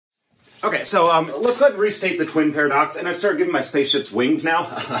Okay, so let's go ahead and restate the twin paradox, and I started giving my spaceships wings now.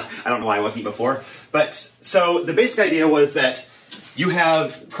 I don't know why I wasn't before. But, so the basic idea was that you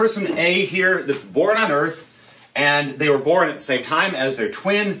have person A here that's born on Earth, and they were born at the same time as their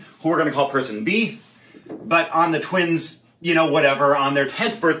twin, who we're going to call person B. But on the twins, you know, whatever, on their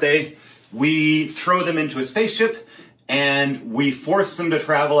 10th birthday, we throw them into a spaceship, and we force them to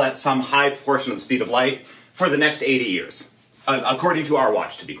travel at some high portion of the speed of light for the next 80 years, according to our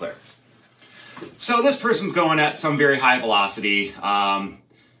watch, to be clear. So this person's going at some very high velocity,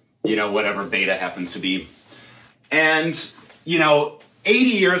 you know, whatever beta happens to be. And, you know, 80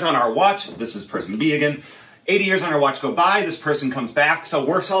 years on our watch, this is person B again, 80 years on our watch go by, this person comes back, so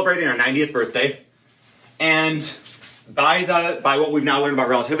we're celebrating our 90th birthday. And by what we've now learned about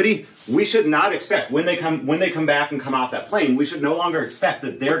relativity, we should not expect, when they come back and come off that plane, we should no longer expect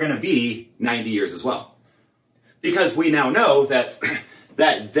that they're going to be 90 years as well. Because we now know that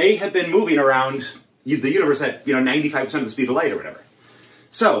that they have been moving around the universe at, you know, 95% of the speed of light or whatever.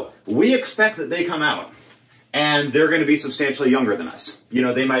 So we expect that they come out and they're going to be substantially younger than us. You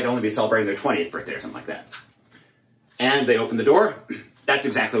know, they might only be celebrating their 20th birthday or something like that. And they open the door. That's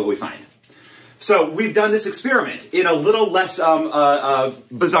exactly what we find. So we've done this experiment in a little less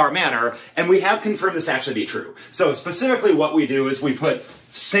bizarre manner, and we have confirmed this to actually be true. So specifically what we do is we put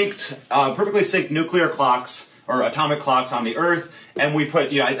perfectly synced nuclear clocks or atomic clocks on the Earth, and we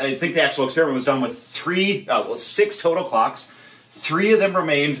put, you know, I think the actual experiment was done with 6 total clocks. 3 of them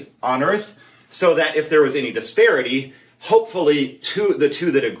remained on Earth, so that if there was any disparity, hopefully the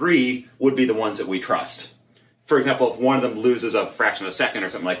two that agree would be the ones that we trust. For example, if one of them loses a fraction of a second or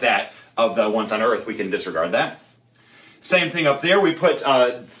something like that, of the ones on Earth, we can disregard that. Same thing up there. We put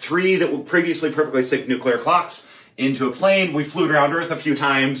 3 that were previously perfectly synced nuclear clocks into a plane. We flew around Earth a few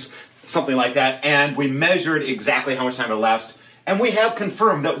times, something like that, and we measured exactly how much time it elapsed. And we have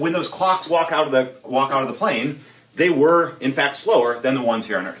confirmed that when those clocks walk out of the plane, they were in fact slower than the ones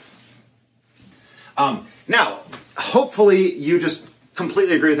here on Earth. Now, hopefully you just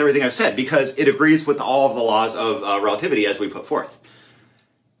completely agree with everything I've said, because it agrees with all of the laws of relativity as we put forth.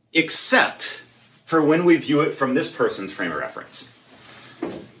 Except for when we view it from this person's frame of reference.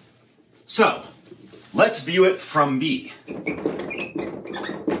 So, let's view it from B.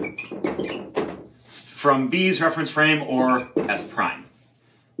 From B's reference frame, or S prime.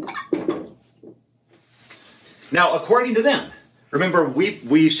 Now, according to them, remember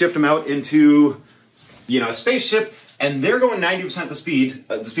we shipped them out into, you know, a spaceship, and they're going 90% the speed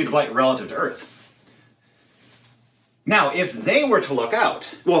of light relative to Earth. Now, if they were to look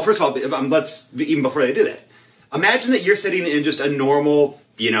out, well, first of all, even before they do that, imagine that you're sitting in just a normal,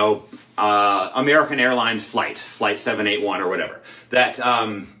 you know, American Airlines flight, Flight 781 or whatever. That,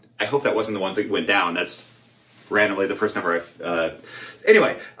 I hope that wasn't the ones that went down. That's randomly the first number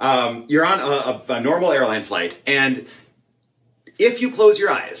anyway, you're on a normal airline flight, and if you close your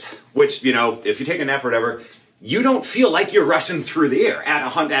eyes, which, you know, if you take a nap or whatever, you don't feel like you're rushing through the air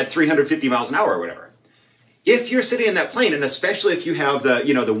at 350 miles an hour or whatever. If you're sitting in that plane, and especially if you have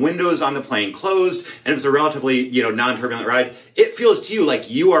the windows on the plane closed, and if it's a relatively, you know, non-turbulent ride, it feels to you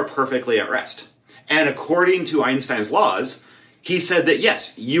like you are perfectly at rest. And according to Einstein's laws, he said that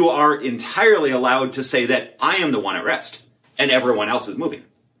yes, you are entirely allowed to say that I am the one at rest, and everyone else is moving.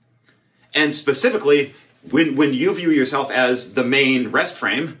 And specifically, when you view yourself as the main rest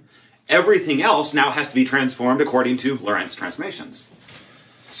frame, everything else now has to be transformed according to Lorentz transformations.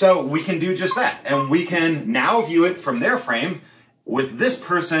 So we can do just that, and we can now view it from their frame with this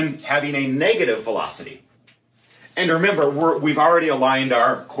person having a negative velocity. And remember, we've already aligned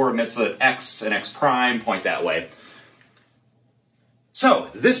our coordinates at x and x prime point that way. So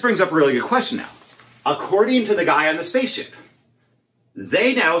this brings up a really good question now. According to the guy on the spaceship,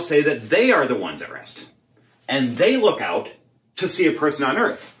 they now say that they are the ones at rest. And they look out to see a person on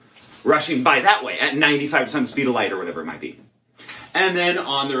Earth rushing by that way at 95% speed of light or whatever it might be. And then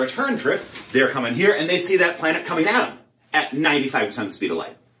on the return trip, they're coming here and they see that planet coming at them at 95% the speed of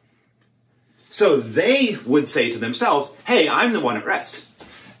light. So they would say to themselves, hey, I'm the one at rest.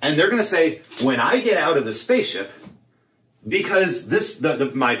 And they're going to say, when I get out of the spaceship, because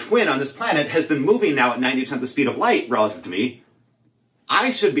my twin on this planet has been moving now at 90% the speed of light relative to me,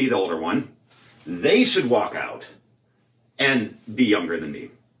 I should be the older one. They should walk out and be younger than me.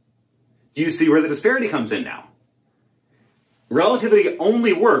 Do you see where the disparity comes in now? Relativity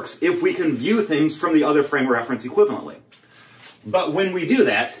only works if we can view things from the other frame of reference equivalently. But when we do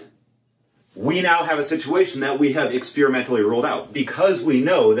that, we now have a situation that we have experimentally ruled out, because we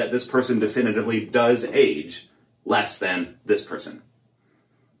know that this person definitively does age less than this person.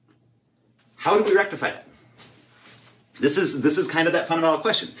 How do we rectify that? This is kind of that fundamental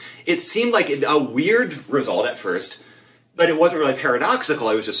question. It seemed like a weird result at first, but it wasn't really paradoxical,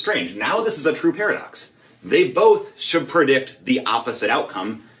 it was just strange. Now this is a true paradox. They both should predict the opposite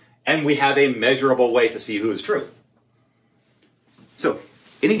outcome, and we have a measurable way to see who is true. So,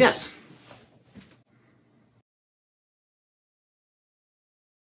 any guess?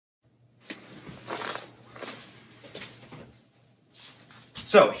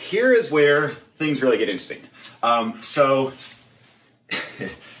 So here is where things really get interesting. So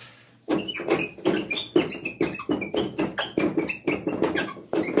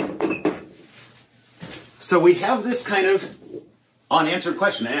we have this kind of unanswered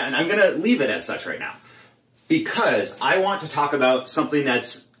question, and I'm going to leave it as such right now, because I want to talk about something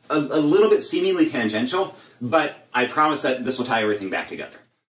that's a little bit seemingly tangential, but I promise that this will tie everything back together.